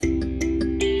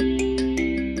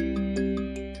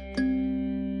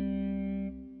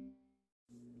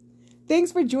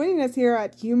Thanks for joining us here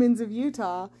at Humans of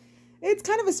Utah. It's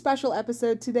kind of a special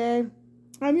episode today.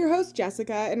 I'm your host,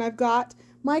 Jessica, and I've got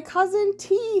my cousin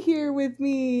T here with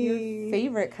me. Your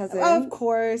favorite cousin. Of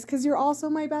course, because you're also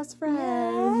my best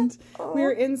friend. Yeah.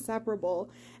 We're inseparable.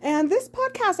 And this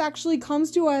podcast actually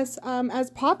comes to us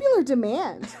as popular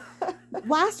demand.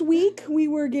 Last week, we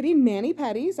were getting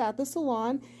mani-pedis at the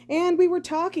salon, and we were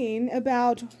talking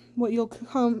about what you'll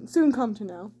soon come to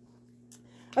know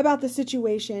about the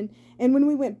situation. And when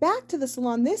we went back to the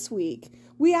salon this week,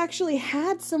 we actually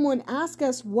had someone ask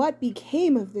us what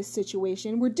became of this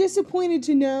situation. We're disappointed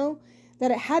to know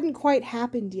that it hadn't quite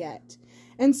happened yet.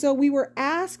 And so we were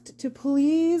asked to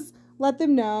please let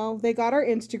them know. They got our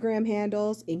Instagram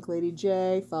handles,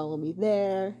 InkLadyJ, follow me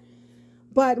there.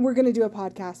 But we're going to do a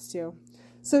podcast too.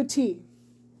 So T.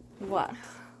 What?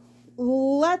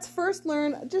 Let's first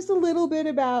learn just a little bit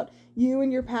about you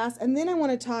and your past. And then I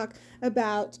want to talk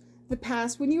about the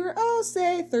past when you were,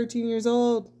 say 13 years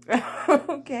old.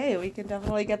 Okay, we can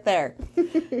definitely get there.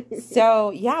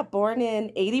 So, born in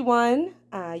 81,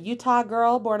 Utah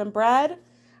girl, born and bred,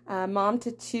 mom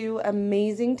to two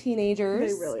amazing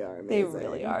teenagers. They really are amazing. They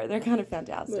really are. They're kind of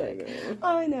fantastic.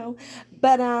 I know.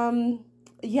 But,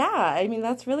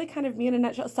 that's really kind of me in a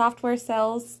nutshell. Software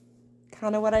sales,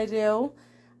 kind of what I do.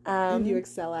 And you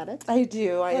excel at it. I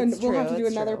do. We'll have to do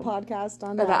another podcast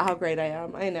on that. About how great I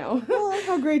am. I know. Well,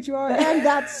 how great you are. And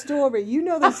that story. You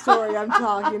know the story I'm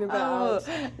talking about.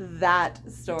 Oh, that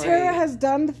story. Tara has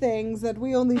done things that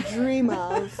we only dream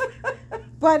of.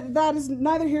 But that is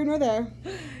neither here nor there.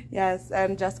 Yes,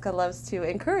 and Jessica loves to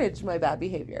encourage my bad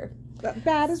behavior.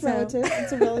 Bad is relative.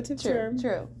 It's a relative term.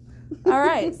 True. All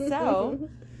right, so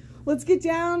let's get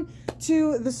down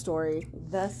to the story.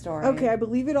 Okay, I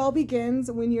believe it all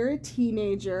begins when you're a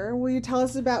teenager. Will you tell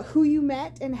us about who you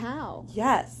met and how?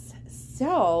 Yes.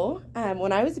 So,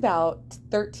 when I was about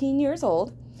 13 years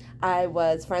old, I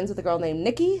was friends with a girl named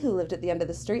Nikki who lived at the end of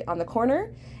the street on the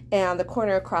corner. And the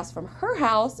corner across from her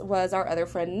house was our other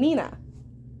friend, Nina.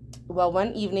 Well,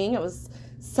 one evening, it was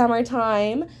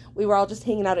summertime. We were all just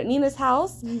hanging out at Nina's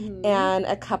house. Mm-hmm. And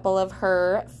a couple of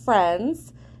her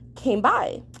friends came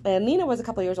by, and Nina was a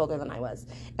couple years older than I was,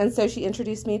 and so she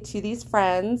introduced me to these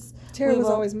friends. Tara was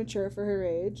always mature for her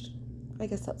age. I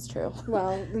guess that's true.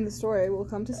 Well, in the story, we'll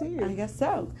come to see you. I guess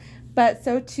so. But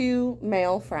so two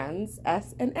male friends,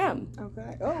 S and M.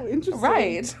 Okay. Oh, interesting.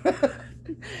 Right.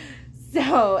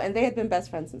 So, and they had been best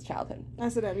friends since childhood.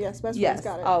 S and M, yes, best friends,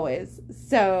 got it. Yes, always.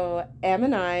 So, M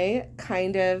and I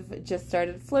kind of just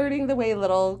started flirting the way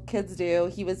little kids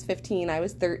do. He was 15, I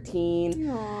was 13.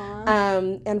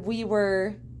 Aww. And we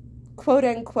were, quote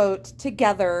unquote,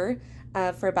 together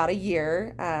for about a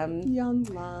year. Young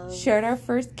love. Shared our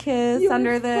first kiss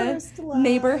under the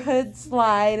neighborhood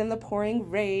slide in the pouring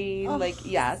rain.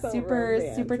 So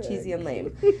super cheesy and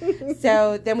lame.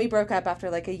 So then we broke up after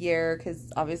a year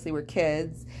because obviously we're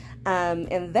kids.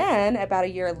 And then about a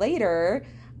year later,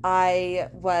 I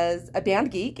was a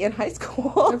band geek in high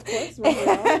school. Of course,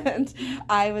 and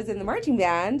I was in the marching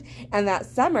band. And that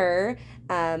summer,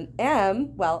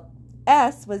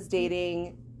 S was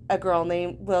dating a girl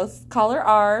named, we'll call her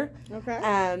R.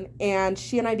 Okay. And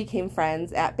she and I became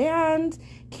friends at band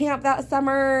camp that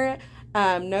summer.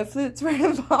 No flutes were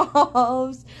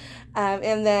involved.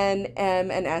 And then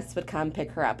M and S would come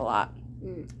pick her up a lot.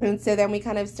 And so then we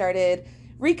kind of started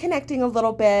reconnecting a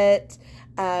little bit.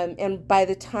 And by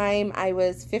the time I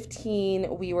was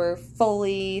 15, we were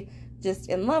fully just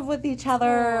in love with each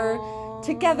other. Aww.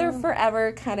 Together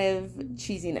forever kind of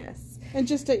cheesiness. And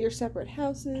just at your separate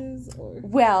houses? Or?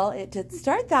 Well, it did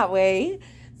start that way.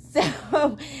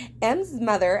 So, M's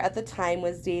mother at the time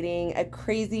was dating a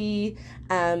crazy,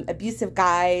 abusive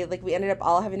guy. We ended up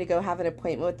all having to go have an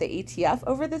appointment with the ATF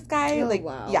over this guy.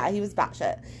 Wow. Yeah, he was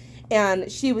batshit. And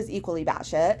she was equally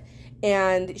batshit.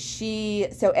 And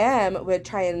so M would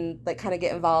try and, kind of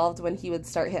get involved when he would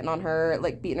start hitting on her,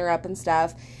 beating her up and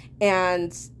stuff.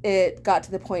 And it got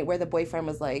to the point where the boyfriend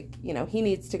was he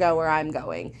needs to go where I'm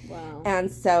going. Wow.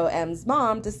 And so M's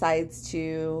mom decides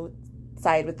to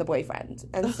side with the boyfriend.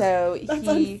 And so That's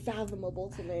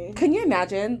unfathomable to me. Can you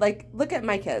imagine? Look at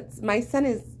my kids. My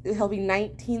son he'll be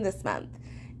 19 this month.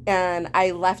 And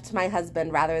I left my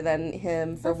husband rather than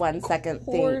him for 1 second. Of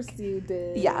course you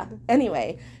did. Yeah.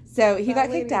 Anyway, so he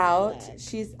got kicked out.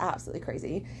 She's absolutely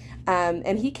crazy.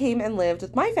 And he came and lived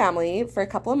with my family for a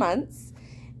couple of months.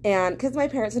 And because my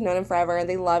parents had known him forever and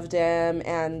they loved him,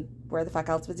 and where the fuck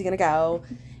else was he going to go?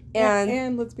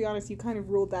 And let's be honest, you kind of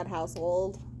ruled that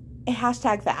household.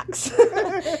 #facts.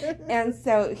 And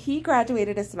so he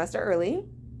graduated a semester early.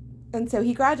 And so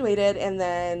he graduated, and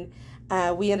then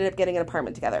we ended up getting an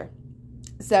apartment together.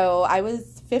 So I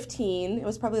was 15. It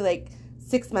was probably like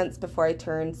 6 months before I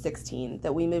turned 16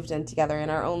 that we moved in together in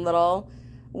our own little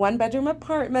 1-bedroom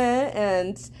apartment.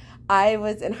 And I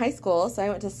was in high school, so I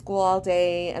went to school all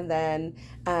day and then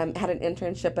had an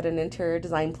internship at an interior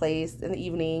design place in the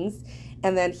evenings.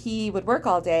 And then he would work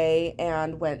all day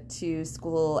and went to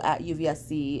school at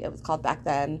UVSC, it was called back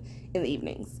then, in the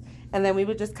evenings. And then we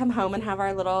would just come home and have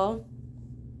our little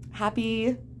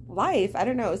happy life. I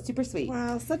don't know, it was super sweet.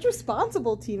 Wow, such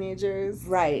responsible teenagers.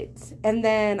 Right. And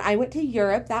then I went to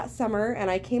Europe that summer,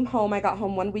 and I came home. I got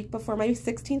home 1 week before my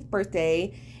 16th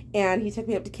birthday, and he took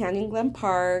me up to Canyon Glen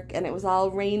Park, and it was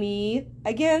all rainy.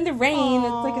 Again, the rain, Aww.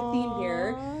 it's like a theme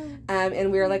here.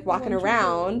 And we were like walking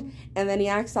around, and then he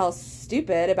acts all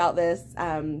stupid about this,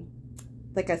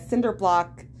 like a cinder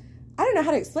block. I don't know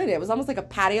how to explain it. It was almost like a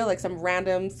patio, like some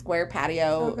random square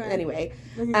patio. Okay. Anyway.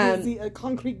 Like a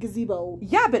concrete gazebo.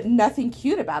 Yeah, but nothing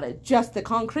cute about it, just the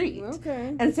concrete.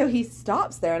 Okay. And so he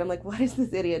stops there, and I'm like, what is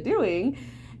this idiot doing?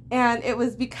 And it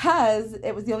was because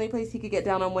it was the only place he could get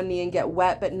down on one knee and get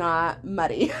wet but not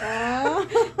muddy. And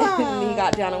he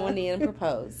got down on one knee and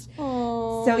proposed.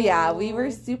 Aww. So yeah, we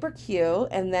were super cute.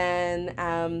 And then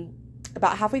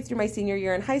about halfway through my senior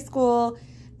year in high school,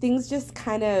 things just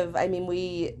kind of, I mean,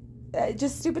 we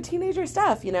just stupid teenager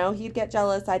stuff, you know. He'd get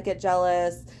jealous, I'd get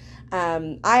jealous.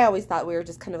 I always thought we were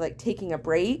just kind of like taking a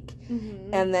break.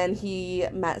 Mm-hmm. And then he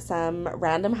met some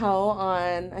random hoe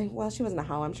on, well, she wasn't a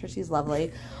hoe, I'm sure she's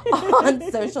lovely, on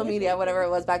social media, whatever it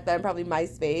was back then, probably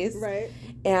MySpace. Right.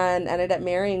 And ended up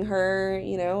marrying her,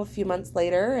 you know, a few months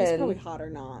later. It's and probably hot or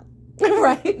not.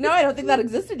 Right. No, I don't think that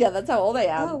existed yet. That's how old I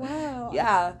am. Oh, wow.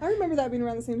 Yeah. I remember that being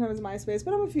around the same time as MySpace,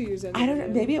 but I'm a few years in. I don't know.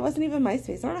 Maybe it wasn't even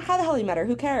MySpace. I don't know how the hell he met her.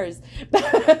 Who cares?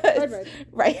 But,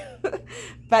 right.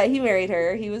 But he married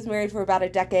her. He was married for about a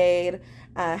decade,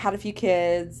 had a few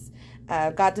kids,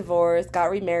 got divorced, got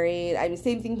remarried. I mean,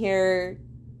 same thing here.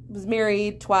 Was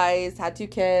married twice, had 2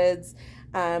 kids,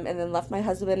 and then left my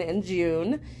husband in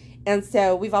June. And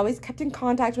so we've always kept in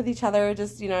contact with each other,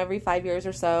 just, you know, every 5 years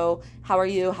or so. How are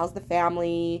you? How's the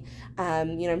family? You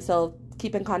know, I'm still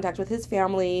keep in contact with his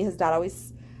family. His dad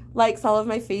always likes all of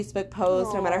my Facebook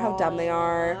posts, no matter how dumb they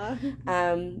are.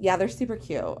 Yeah, they're super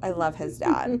cute. I love his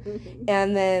dad.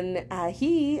 And then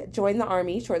he joined the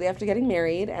Army shortly after getting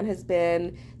married and has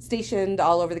been stationed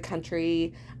all over the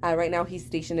country. Right now he's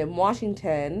stationed in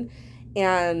Washington.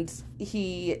 And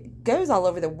he goes all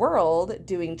over the world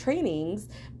doing trainings,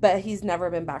 but he's never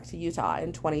been back to Utah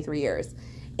in 23 years.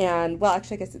 And, well,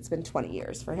 actually, I guess it's been 20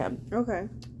 years for him. Okay.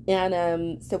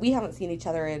 And so we haven't seen each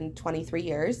other in 23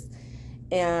 years.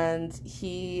 And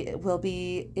he will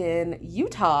be in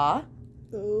Utah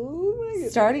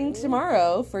starting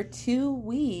tomorrow for 2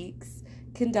 weeks,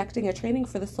 conducting a training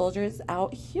for the soldiers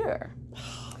out here.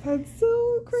 That's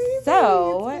so crazy.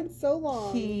 So, it's been so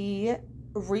long. He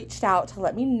reached out to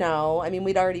let me know. I mean,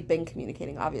 we'd already been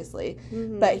communicating, obviously,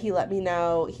 but he let me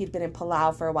know he'd been in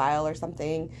Palau for a while or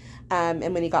something. And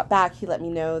when he got back, he let me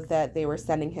know that they were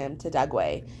sending him to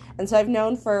Dugway. And so I've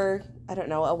known for, I don't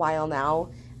know, a while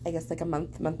now, I guess like a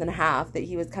month and a half, that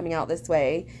he was coming out this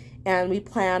way. And we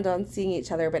planned on seeing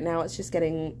each other, but now it's just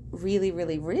getting really,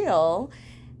 really real.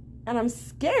 And I'm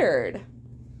scared.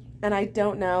 And I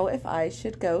don't know if I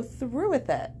should go through with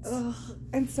it. Ugh.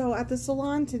 And so at the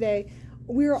salon today,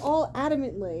 we were all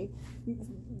adamantly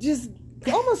just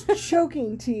almost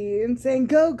choking T and saying,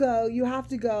 go, you have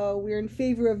to go. We're in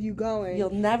favor of you going. You'll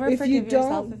never forgive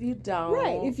yourself if you don't.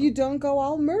 Right. If you don't go,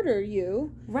 I'll murder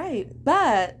you. Right.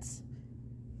 But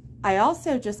I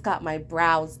also just got my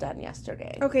brows done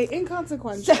yesterday. Okay,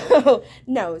 inconsequential.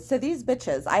 So these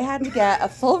bitches, I had to get a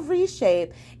full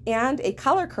reshape and a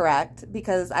color correct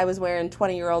because I was wearing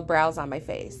 20-year-old brows on my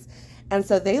face. And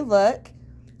so they look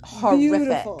horrific.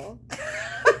 Beautiful.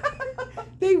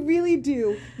 They really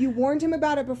do. You warned him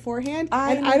about it beforehand,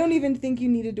 and I don't even think you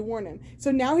needed to warn him. So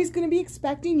now he's going to be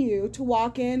expecting you to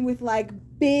walk in with, like,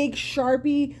 big,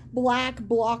 Sharpie, black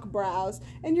block brows,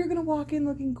 and you're going to walk in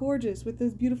looking gorgeous with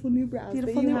those beautiful new brows.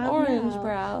 Beautiful new orange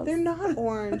brows. They're not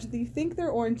orange. You think they're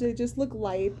orange. They just look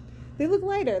light. They look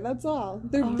lighter, that's all.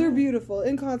 They're beautiful,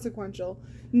 inconsequential.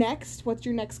 Next, what's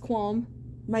your next qualm?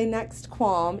 My next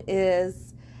qualm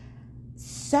is,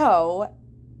 so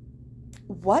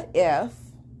what if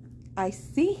I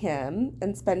see him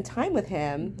and spend time with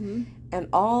him and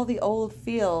all the old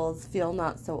feels feel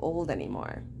not so old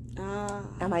anymore?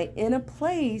 Am I in a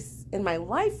place in my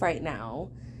life right now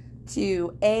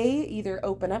to A, either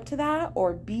open up to that,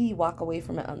 or B, walk away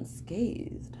from it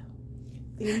unscathed?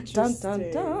 Interesting. Dun,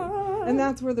 dun, dun. And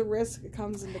that's where the risk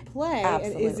comes into play.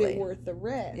 Absolutely. And is it worth the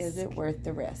risk? Is it worth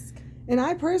the risk? And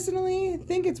I personally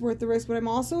think it's worth the risk, but I'm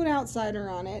also an outsider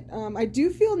on it. I do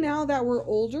feel now that we're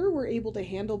older, we're able to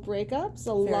handle breakups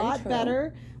a lot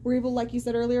better. We're able, like you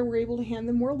said earlier, we're able to handle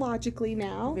them more logically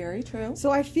now. Very true. So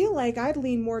I feel like I'd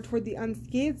lean more toward the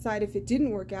unscathed side if it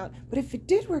didn't work out. But if it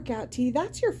did work out, T,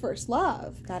 that's your first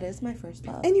love. That is my first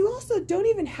love. And you also don't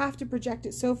even have to project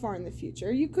it so far in the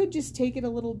future. You could just take it a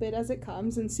little bit as it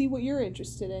comes and see what you're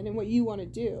interested in and what you want to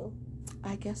do.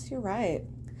 I guess you're right.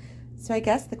 So I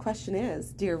guess the question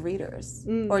is, dear readers,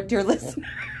 or dear listeners.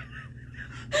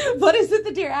 What is it,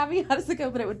 the Dear Abby? How does it go?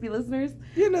 But it would be listeners.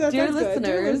 Yeah, no, that Dear sounds listeners, good.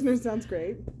 Dear listeners sounds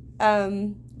great.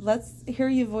 Let's hear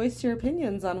you voice your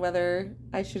opinions on whether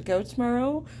I should go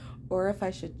tomorrow or if I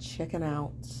should chicken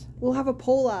out. We'll have a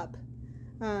poll up.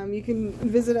 You can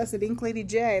visit us at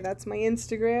InkLadyJ. That's my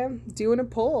Instagram. Doing a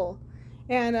poll.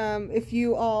 And if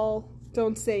you all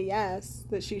don't say yes,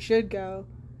 that she should go,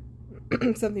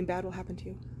 something bad will happen to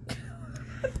you.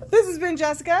 This has been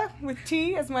Jessica with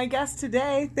T as my guest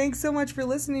today. Thanks so much for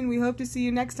listening. We hope to see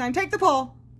you next time. Take the poll.